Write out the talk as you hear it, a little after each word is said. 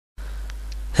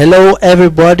Hello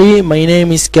everybody, my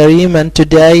name is Karim and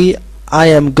today I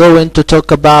am going to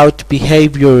talk about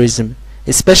behaviorism,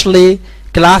 especially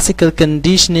classical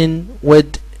conditioning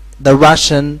with the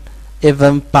Russian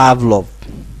Ivan Pavlov.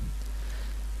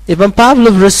 Ivan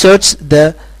Pavlov researched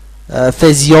the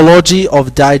physiology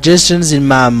of digestions in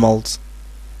mammals.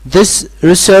 This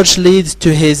research leads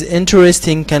to his interest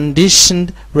in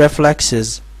conditioned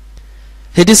reflexes.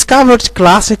 He discovered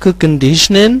classical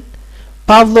conditioning.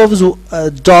 Pavlov's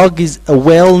dog is a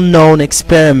well-known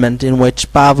experiment in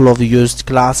which Pavlov used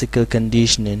classical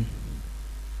conditioning.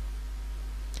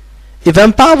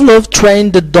 Ivan Pavlov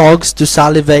trained the dogs to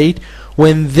salivate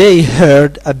when they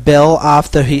heard a bell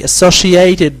after he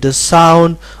associated the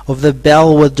sound of the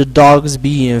bell with the dogs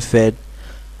being fed.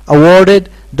 Awarded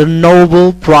the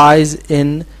Nobel Prize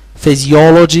in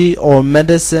Physiology or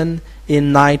Medicine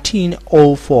in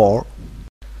 1904.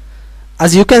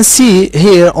 As you can see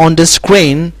here on the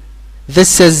screen,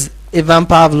 this is Ivan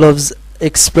Pavlov's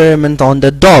experiment on the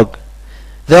dog.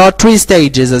 There are three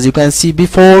stages, as you can see: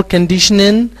 before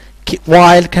conditioning,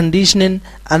 while conditioning,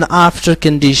 and after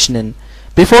conditioning.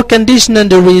 Before conditioning,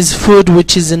 there is food,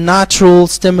 which is a natural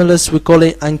stimulus, we call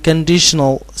it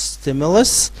unconditional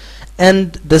stimulus,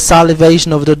 and the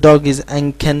salivation of the dog is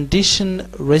unconditioned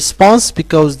response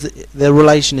because the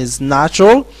relation is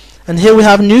natural. And here we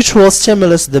have neutral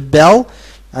stimulus, the bell,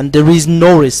 and there is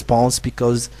no response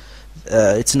because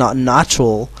it's not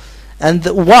natural. And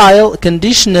while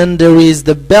conditioning, there is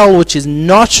the bell, which is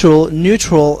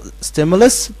neutral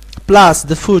stimulus, plus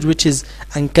the food, which is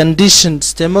unconditioned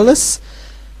stimulus,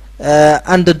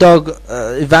 and the dog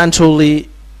eventually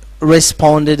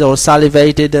responded or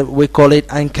salivated. We call it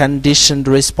unconditioned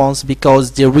response because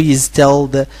there is still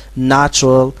the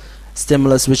natural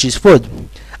stimulus, which is food.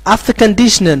 After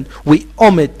conditioning, we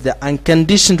omit the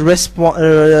unconditioned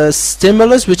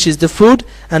stimulus, which is the food,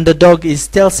 and the dog is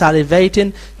still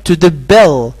salivating to the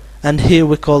bell, and here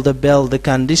we call the bell the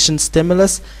conditioned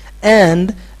stimulus,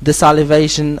 and the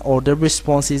salivation or the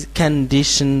response is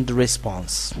conditioned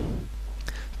response.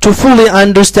 To fully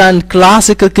understand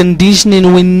classical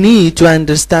conditioning, we need to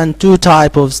understand two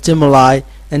types of stimuli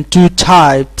and two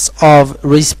types of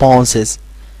responses: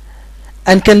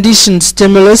 unconditioned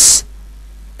stimulus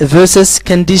versus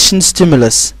conditioned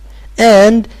stimulus,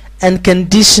 and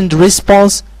unconditioned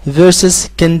response versus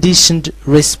conditioned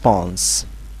response.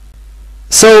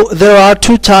 So there are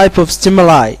two types of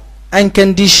stimuli: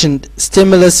 unconditioned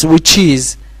stimulus, which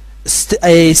is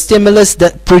a stimulus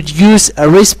that produces a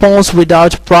response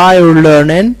without prior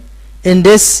learning. In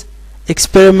this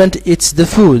experiment, it's the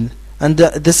food. And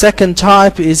the second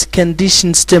type is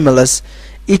conditioned stimulus.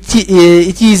 It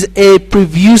is a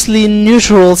previously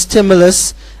neutral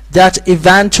stimulus that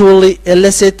eventually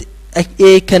elicits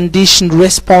a conditioned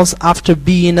response after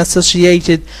being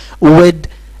associated with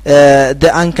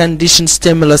the unconditioned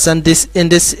stimulus, and in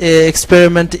this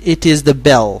experiment it is the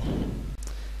bell.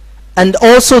 And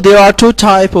also there are two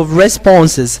types of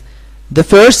responses. The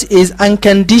first is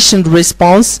unconditioned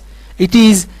response. It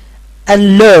is a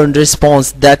learned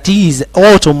response that is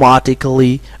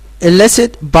automatically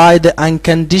elicited by the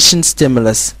unconditioned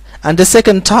stimulus. And the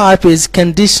second type is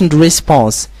conditioned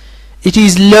response. It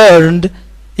is learned.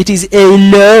 It is a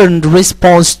learned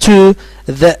response to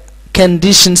the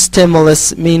conditioned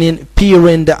stimulus, meaning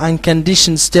pairing the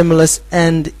unconditioned stimulus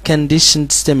and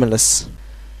conditioned stimulus.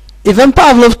 Ivan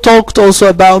Pavlov talked also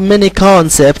about many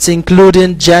concepts,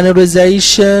 including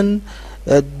generalization,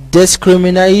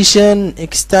 discrimination,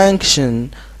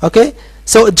 extinction. Okay,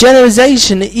 so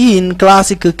generalization in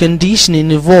classical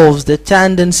conditioning involves the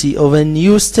tendency of a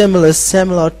new stimulus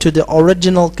similar to the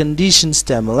original conditioned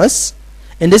stimulus.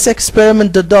 In this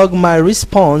experiment, the dog might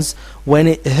respond when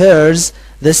it hears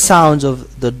the sounds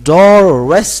of the door or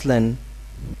wrestling.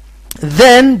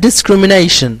 Then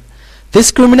discrimination.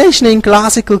 Discrimination in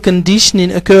classical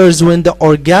conditioning occurs when the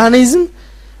organism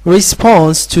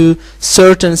responds to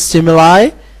certain stimuli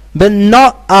but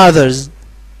not others.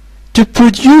 To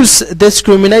produce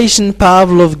discrimination,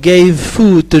 Pavlov gave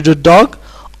food to the dog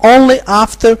only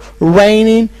after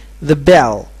ringing the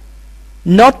bell,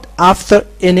 not after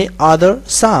any other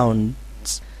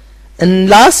sounds. And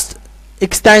last,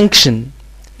 extinction.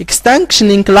 Extinction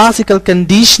in classical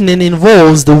conditioning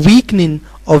involves the weakening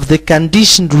of the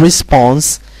conditioned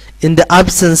response in the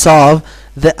absence of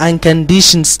the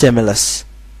unconditioned stimulus.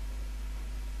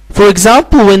 For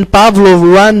example, when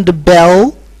Pavlov rang the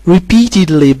bell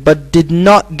repeatedly but did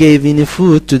not give any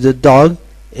food to the dog,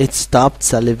 it stopped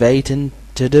salivating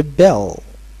to the bell.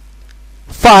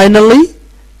 Finally,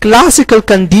 classical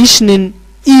conditioning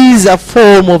is a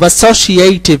form of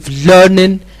associative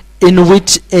learning in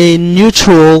which a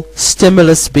neutral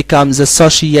stimulus becomes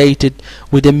associated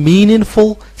with a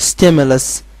meaningful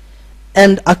stimulus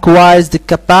and acquires the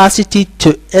capacity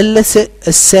to elicit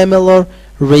a similar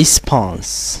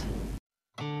response.